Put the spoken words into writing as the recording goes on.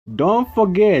Don't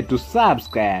forget to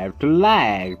subscribe, to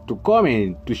like, to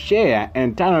comment, to share,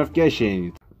 and turn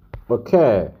notifications.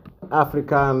 Okay,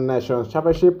 African Nations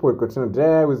Championship will continue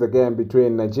today with the game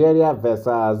between Nigeria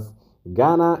versus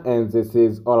Ghana, and this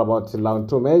is all about round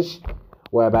 2 match,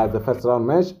 whereby the first round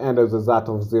match ended with a result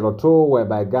of 0-2,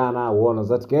 whereby Ghana won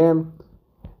that game.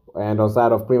 And on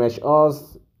side of pre-match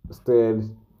odds, still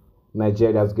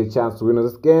Nigeria has a good chance to win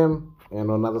this game.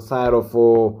 And on the other side of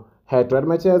head-to-head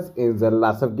matches, in the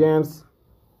last of games,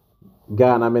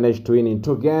 Ghana managed to win in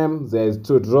 2 games. There is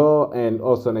 2 draw, and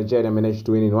also Nigeria managed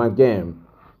to win in 1 game.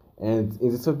 And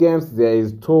in these 2 games, there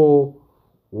is 2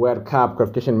 World Cup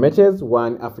qualification matches,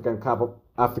 1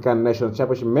 African National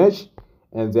Championship match,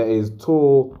 and there is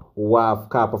 2 WAF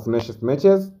Cup of Nations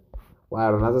matches.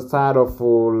 While on the other side of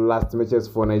last matches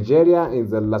for Nigeria, in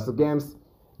the last games,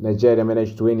 Nigeria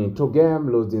managed to win in 2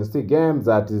 games, losing 6 games.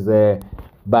 That is a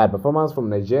bad performance from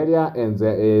Nigeria. And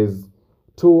there is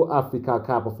 2 Africa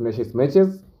Cup of Nations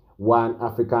matches, 1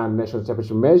 African National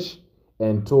Championship match,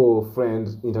 and 2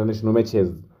 Friends International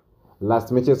matches.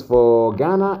 Last matches for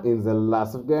Ghana, in the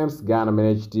last of games, Ghana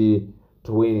managed to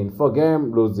win in 4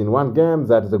 games, losing 1 game.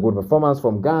 That is a good performance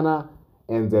from Ghana.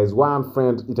 And there is 1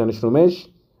 Friends International match.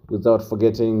 Without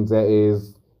forgetting, there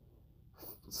is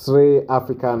 3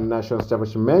 African Nations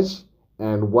Championship match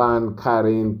and 1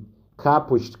 Karen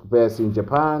Cup, which took place in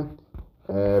Japan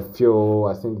I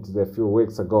think it is a few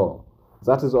weeks ago.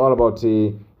 That is all about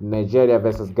Nigeria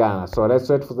versus Ghana. So let's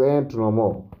wait for the end to know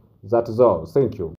more. That is all. Thank you.